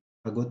jiran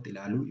fagootti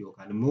ilaaluu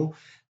yookaan immoo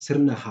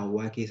sirna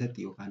hawaa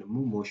keessatti yookaan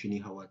immoo mooshinii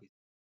hawaa keessatti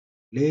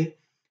illee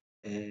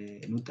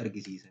nutti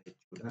argisiisa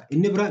jechuudha.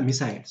 Inni biraa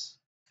missiles.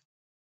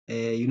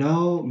 You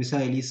know,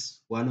 missile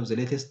is one of the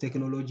latest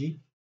technology.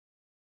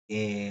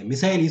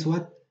 Missile is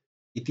what?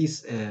 It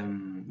is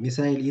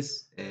missile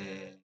is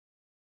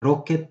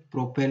rocket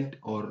propelled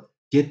or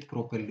jet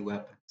propelled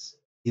weapons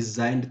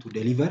designed to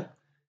deliver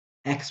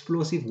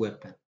explosive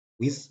weapon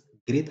with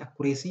great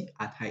accuracy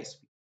at high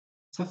speed.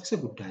 Saffisa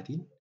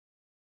guddaatiin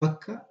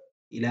bakka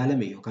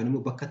ilaalame yookaan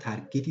immoo bakka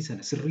taargeetii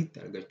sana sirriitti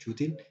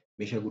argachuutiin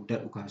meeshaa guddaa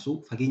dhukaasuu,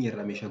 fageenya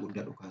irraa meeshaa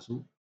guddaa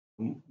dhukaasuu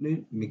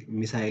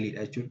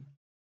misaayiliidha jechuudha.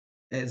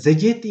 The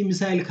jet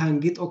missile can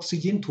get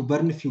oxygen to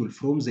burn fuel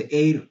from the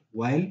air,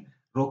 while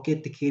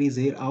rocket carries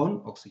their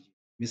own oxygen.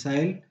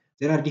 Missile,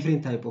 there are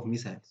different type of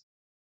missiles.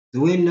 The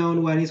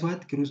well-known one is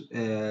what?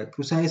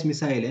 Cruise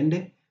missile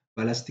and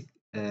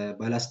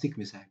ballistic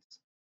missiles.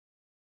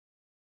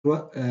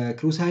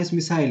 Cruise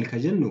missile ka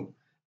jennu,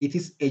 it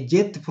is a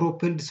jet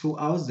propelled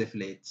throughout the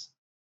flight.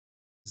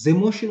 The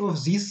motion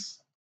of these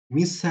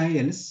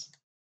missiles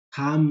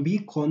can be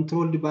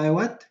controlled by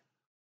what?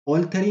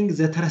 Altering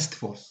the thrust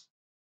force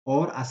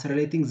or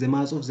accelerating the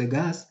mass of the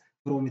gas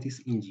from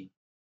its engine.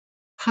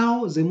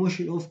 How the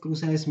motion of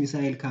cruise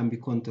missile can be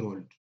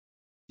controlled?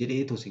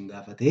 Jedheetu sin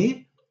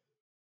gaafate.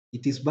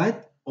 It is by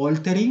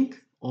altering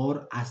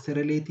or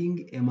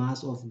accelerating a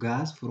mass of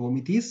gas from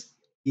its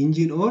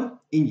engine or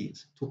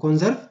engines to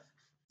conserve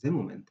the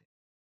momentum.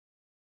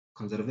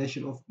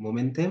 Conservation of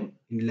momentum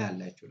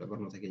ilaalla jechuudha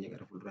barnoota keenya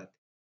gara fuulduraatti.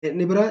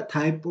 Inni biraa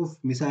type of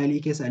missile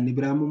keessa inni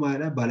biraa immoo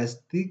maalidha?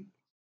 Ballistic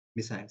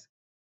missiles.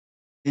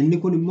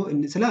 Inni kun immoo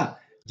inni silaa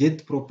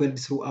jet propelled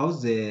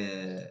throughout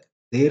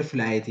their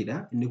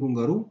flightidha. Inni kun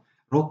garuu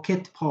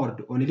rocket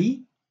powered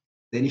only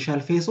the initial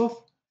phase of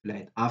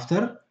flight,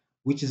 after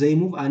which they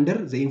move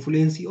under the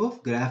influence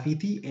of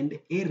gravity and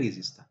air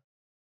resistance,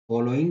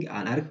 following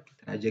an arc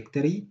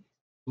trajectory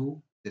to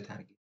the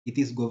target. It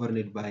is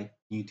governed by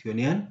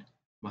Newtonian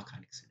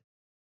mechanics.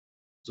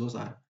 Those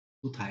are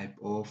two type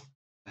of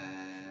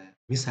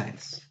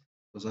missiles.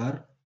 Those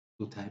are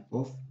two type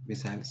of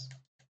missiles.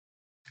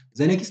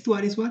 The next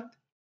one is what?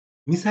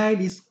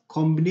 Missile is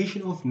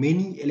combination of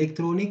many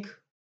electronic,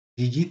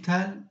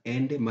 digital,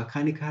 and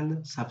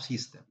mechanical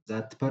subsystems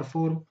that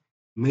perform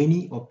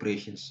many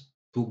operations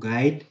to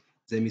guide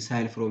the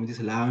missile from this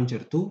launcher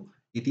to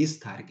its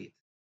target.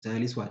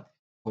 Missile is what?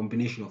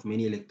 Combination of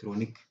many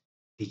electronic,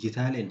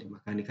 digital, and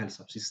mechanical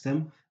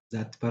subsystems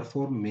that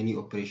perform many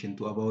operations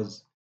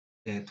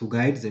to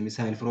guide the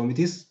missile from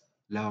its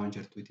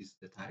launcher to its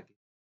the target.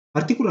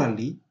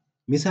 Particularly,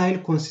 missile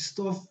consists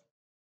of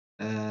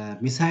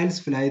missiles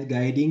flight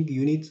guiding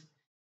unit,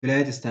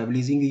 flight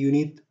stabilizing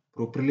unit,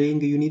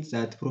 propelling unit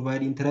that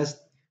provide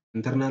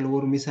internal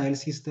war missile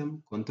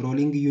system,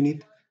 controlling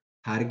unit,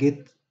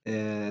 target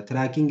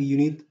tracking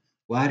unit,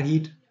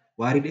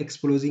 warhead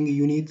exploding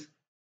unit,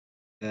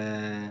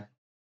 uh,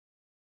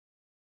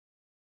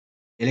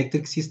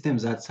 electric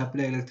systems that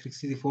supply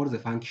electricity for the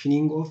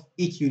functioning of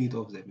each unit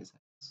of the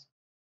missiles.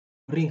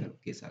 Warreen kan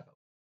of keessaa qabu.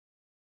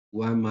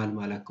 Waan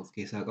maal akka of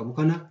keessaa qabu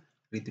kana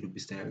irratti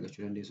dubbistanii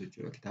argachuu dandeessu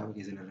jechuudha kitaaba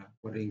keessanirraa.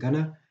 Warreen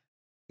kana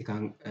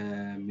kan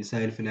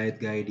missile flight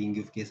guiding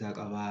of keessaa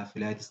qaba,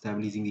 flight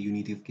stabilizing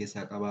unit of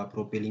keessaa qaba,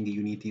 propelling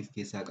unit of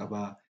keessaa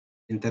qaba,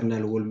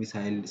 internal wall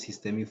missile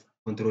system of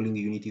controlling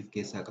unit of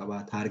keessaa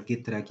qaba,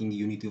 target tracking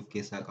unit of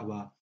keessaa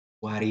qaba,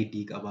 warhead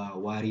qaba,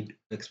 warhead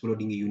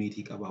exploding unit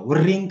qaba.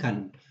 Warreen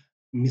kan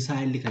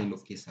missile kan inni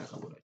of keessaa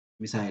qabudha.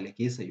 Missile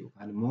keessa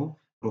yookaan immoo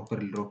proper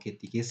rocket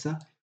keessa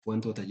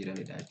wantoota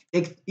jiranidha.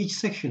 Each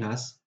section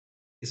has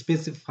a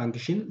specific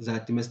function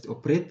that must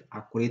operate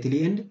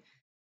accurately and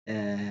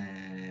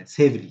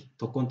safely.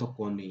 Tokkoon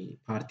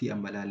paartii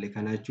amma ilaalle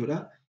kana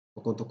jechuudha.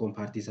 Tokkoon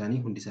paartii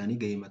isaanii hundi isaanii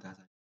gahee mataa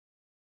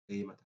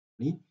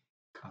isaanii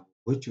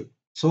qabu jechuudha.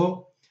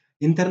 So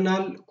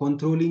internal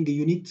controlling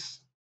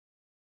units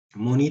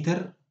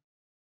monitor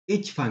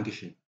each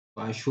function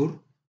to assure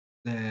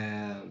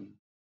the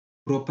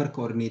proper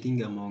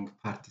coordinating among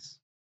parties.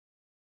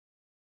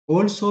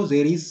 Also,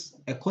 there is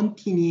a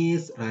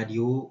continuous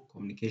radio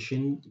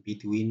communication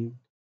between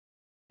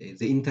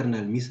the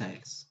internal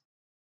missiles.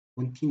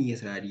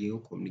 Continuous radio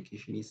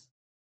communication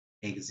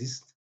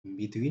exists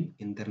between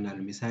internal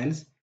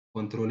missiles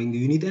controlling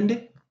unit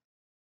and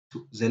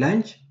the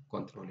launch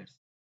controllers.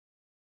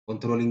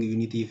 Controlling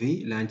unit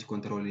fi launch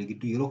controller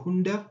gidduu yeroo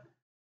hunda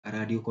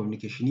radio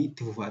communication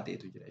itti fufaa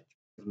ta'etu jira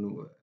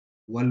jechuudha.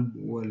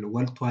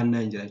 Wal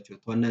to'annaan jira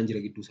jechuudha. To'annaan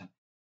jira gidduu sana.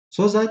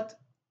 So that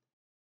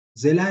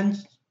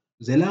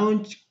the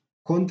launch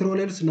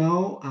controllers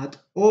know at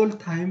all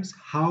times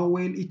how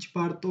well each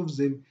part of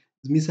the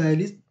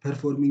missile is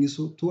performing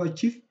so to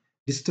achieve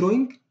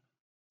destroying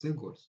the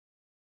goals.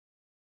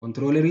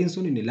 Controlleriin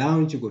sun inni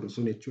launch godhu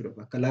sun jechuudha.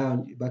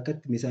 Bakka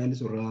itti missile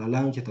sun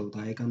launch ta'u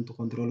taa'ee kan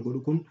control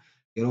godhu kun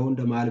yeroo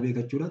hunda maal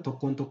beekachuudha.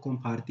 Tokkoon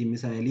paartii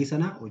missile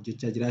sana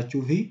hojjechaa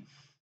jiraachuu fi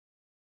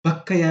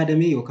bakka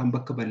yaadame yookaan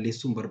bakka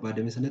balleessuun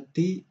barbaadame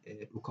sanatti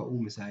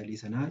dhuka'uu missile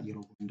sanaa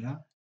yeroo hundaa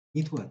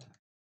ni to'ata.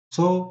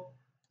 So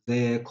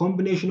the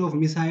combination of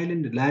missile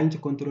and launch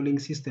controlling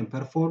system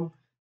perform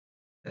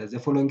the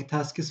following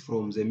tasks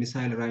from the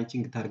missile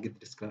launching target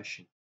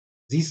discussion.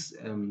 This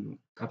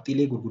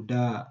qabxiilee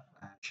gurguddaa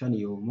 5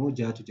 yoommoo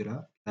 6tu jira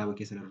kitaaba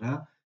keessanirraa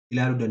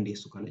ilaaluu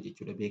dandeessu kana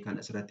jechuudha. Beekaan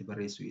asirratti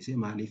barreessu isee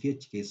maaliif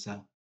achi keessaa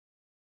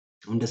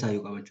hunda isaa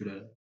yoo qabachuu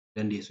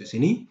dandeessu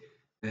isinii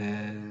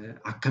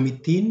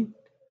akkamittiin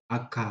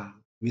akka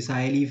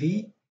misaayilii fi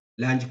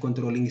launch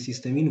controlling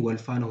systemiin wal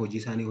faana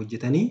hojii isaanii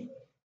hojjetanii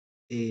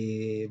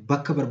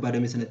bakka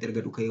barbaadame sanatti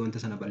erga dhuka'ee wanta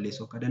sana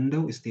balleessuu akka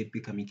danda'u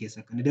isteeppii kamii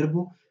keessa akka inni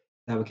darbu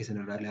kitaaba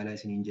keessanirraa ilaalaa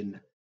isiniin jenna.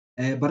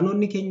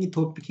 Barnoonni keenya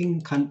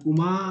tooppikiin kan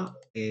dhumaa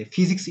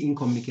physics in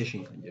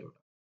communication kan jedhudha.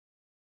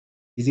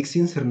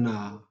 Fiiziksiin sirna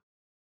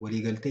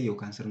waliigaltee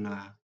yookaan sirna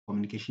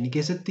communicationii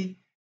keessatti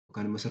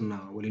yookaan immoo sirna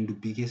waliin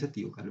dubbii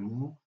keessatti yookaan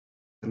immoo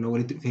sirna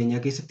walitti dhufeenyaa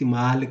keessatti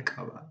maal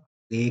qaba?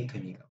 Gahee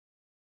akkamii qaba?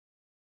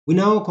 We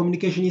know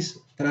communication is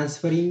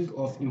transferring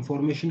of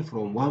information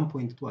from one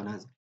point to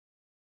another.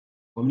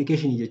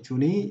 Communication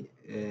jechuun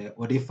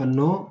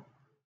odeeffannoo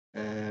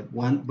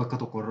waan bakka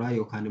tokkorraa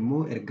yookaan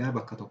immoo ergaa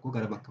bakka tokko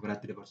gara bakka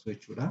biraatti dabarsuu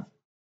jechuudha.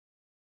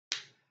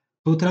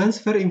 To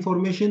transfer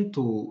information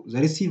to the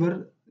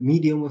receiver,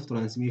 medium of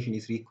transmission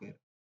is required.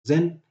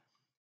 Then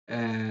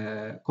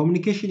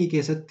communication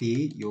keessatti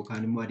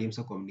yookaan immoo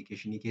adeemsa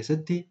communication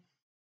keessatti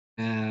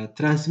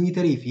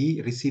transmitterii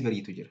fi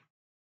receiver'iitu jira.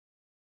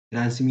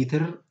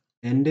 Transmitter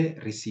and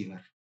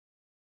receiver.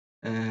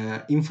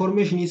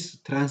 Information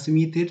is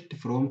transmitted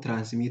from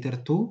transmitter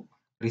to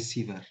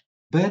receiver.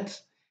 But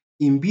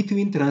in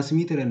between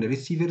transmitter and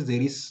receiver,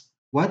 there is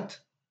what?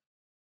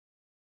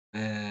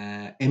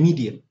 A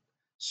medium.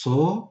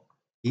 So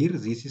here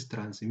this is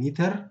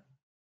transmitter.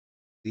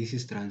 This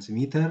is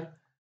transmitter.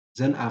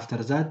 Then after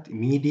that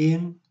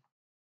medium.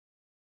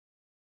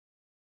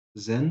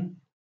 Then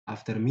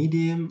after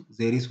medium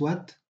there is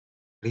what?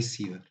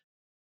 Receiver.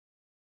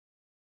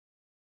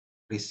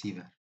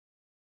 Receiver.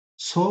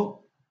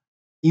 So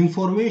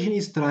information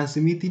is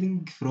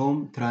transmitting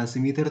from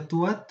transmitter to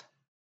what?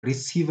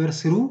 Receiver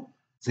through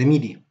the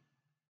medium.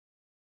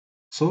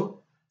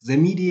 So the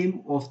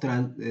medium of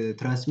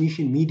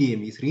transmission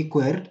medium is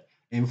required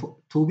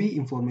to be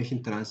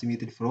information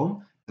transmitted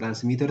from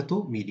transmitter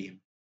to medium.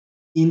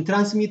 In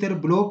transmitter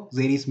block,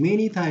 there is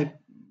many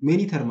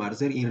term are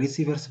there. In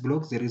receivers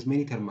block, there is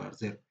many term are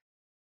there.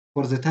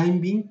 For the time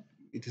being,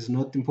 it is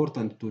not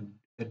important to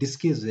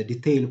discuss the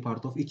detail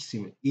part of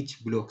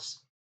each blocks.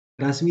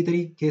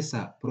 Transmitterii keessa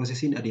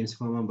processing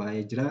adeemsifamaa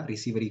baay'ee jira.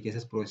 Receiverii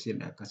keessas processing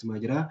akkasuma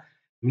jira.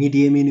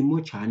 Mediumiin immoo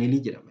channelii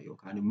jedhama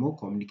yookaan immoo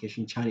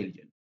communication channel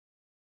jedhama.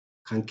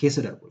 Kan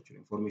keessa darbu jechuudha.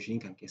 Information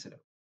kan keessa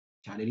darbu.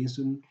 Channeliin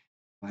sun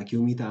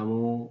vacuumii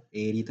ta'amoo,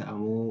 eerii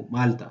ta'amoo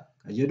maal ta'a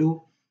kan jedhu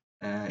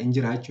hin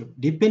jira jechuudha.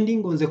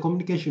 Depending on the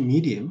communication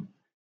medium,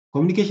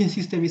 communication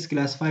system is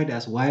classified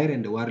as wire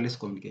and wireless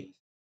communication.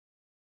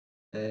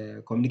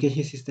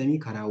 Communication systemii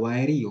karaa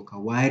waayirii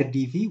yookaan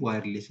waayirdii fi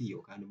waayirleesii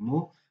yookaan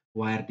immoo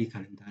waayirdii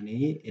kan hin taane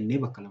innee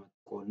bakka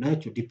lamatti qoodna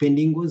jechuudha.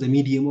 Depending on the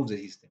medium of the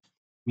system.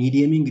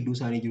 Mediumiin gidduu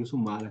isaanii jiru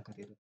sun maal akka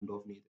ta'e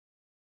hundoofne.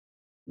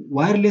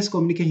 Wireless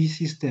communication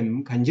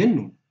system kan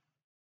jennu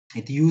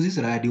it uses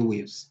radio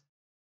waves.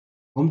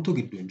 Homtuu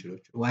gidduu hin jiru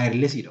jechuudha.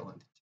 Waayirleesiidha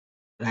wantichi.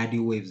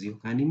 Radio waves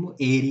yookaan immoo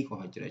eerii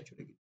qofa jira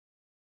jechuudha.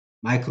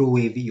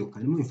 Microwave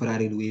yookaan immoo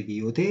infrared wave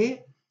yoo ta'e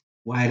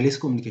wireless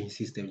communication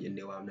system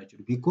jennee waamna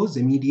jechuudha. Because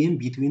the medium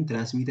between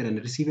transmitter and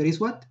receiver is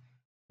what?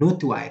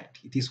 Not wired.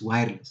 It is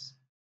wireless.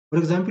 For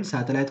example,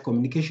 satellite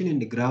communication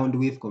and ground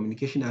wave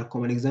communication are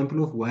common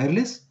example of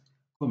wireless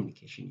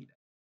communication.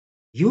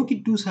 Yoo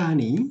gidduu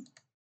isaanii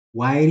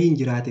waayiriin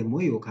jiraate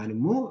immoo yookaan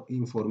immoo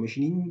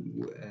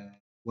informationiin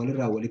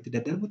walirraa walitti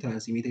daddarbu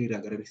transmitter irraa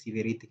gara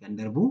receiverytti kan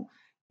darbu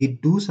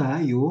gidduu isaa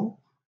yoo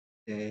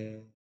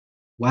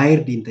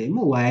wired hin ta'e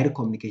immoo wire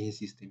communication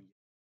system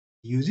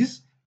uses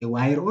a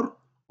wire or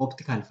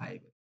optical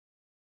fiber.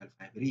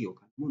 Fiber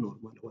yookaan immoo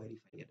normal wire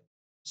fayyadama.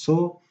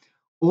 So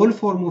all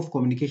form of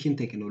communication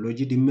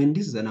technology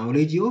demands the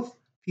knowledge of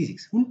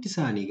physics. Hundi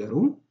isaanii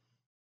garuu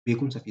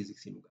beekumsa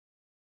fiiziksii nu gaafata.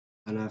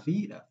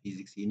 Kanaafidha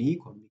fiiziksiin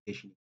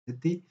communication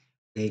keessatti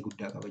gahee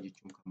guddaa qaba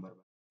jechuun kan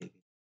barbaadu.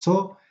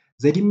 So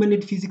the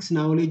demanded physics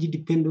knowledge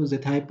depend on the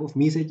type of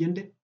message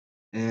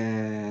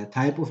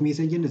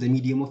and the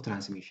medium of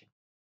transmission.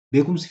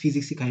 Beekumsi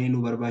fiiziksii kan inni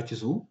nu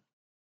barbaachisu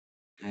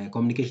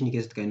communication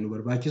keessatti kan inni nu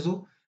barbaachisu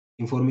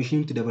information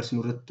nuti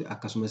dabarsinu irratti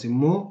akkasumas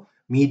immoo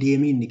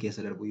medium inni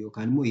keessa darbu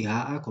yookaan immoo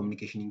yaa'a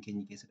communication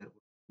keenya keessa darbu.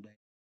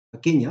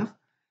 Fakkeenyaaf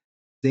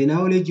the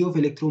knowledge of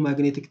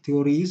electromagnetic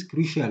theory is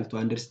crucial to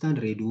understand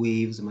radio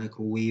waves,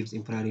 microwaves,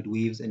 infrared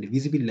waves, and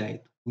visible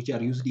light, which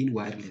are used in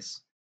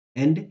wireless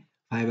and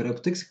fiber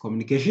optics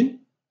communication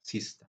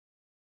system.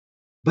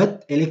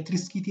 But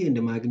electricity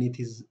and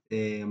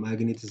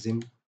magnetism,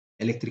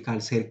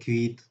 electrical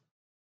circuit,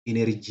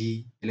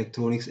 energy,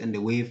 electronics, and the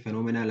wave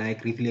phenomena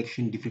like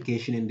reflection,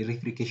 diffraction, and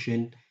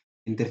refraction,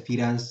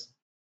 interference,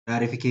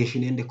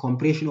 rarification, and the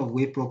compression of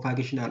wave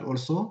propagation are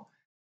also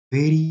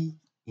very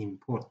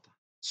important.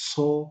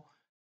 So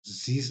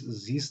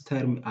these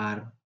terms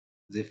are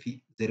the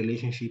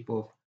relationship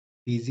of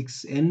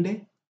physics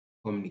and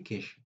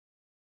communication.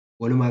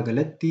 Walumaa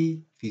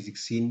galatti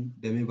fiiziksiin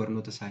damee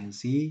barnoota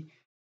saayinsii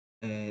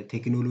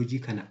teekinooloojii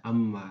kana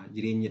amma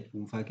jireenya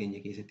dhuunfaa keenya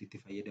keessatti itti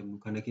fayyadamnu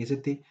kana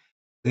keessatti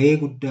gahee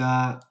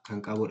guddaa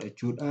kan qabudha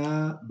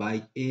jechuudha.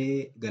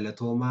 Baay'ee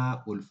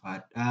galatoomaa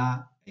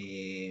ulfaadhaa.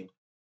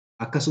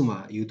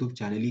 Akkasuma YouTube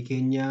channelii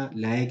keenya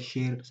like,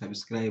 share,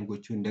 subscribe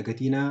gochuu hin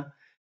dagatinaa.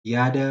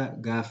 Yaada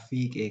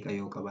gaaffii qeeqa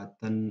yoo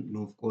qabaattan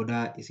nuuf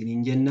qoodaa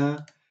isiniin jenna.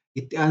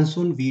 Itti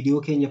aansuun viidiyoo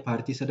keenya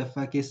paartii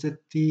sadaffaa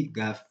keessatti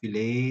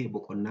gaaffilee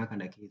boqonnaa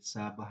kana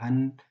keessaa bahan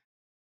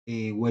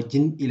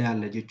wajjin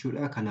ilaalla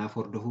jechuudha. Kanaaf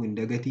hordofuu hin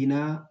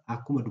dagatinaa.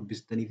 Akkuma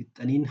dubbistanii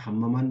fixxaniin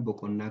hammaman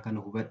boqonnaa kana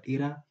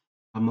hubadheera,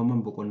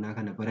 hammaman boqonnaa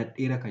kana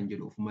baradheera kan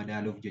jedhu of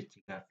madaaluuf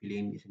jecha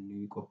gaaffileen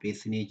isin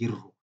qopheessinee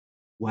jirru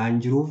waan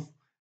jiruuf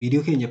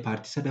viidiyoo keenya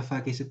paartii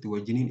sadaffaa keessatti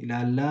wajjiniin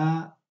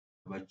ilaallaa.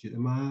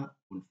 Kabajamaa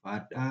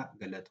ulfaadhaa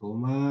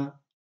galatoomaa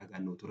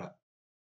dhagannoo tura.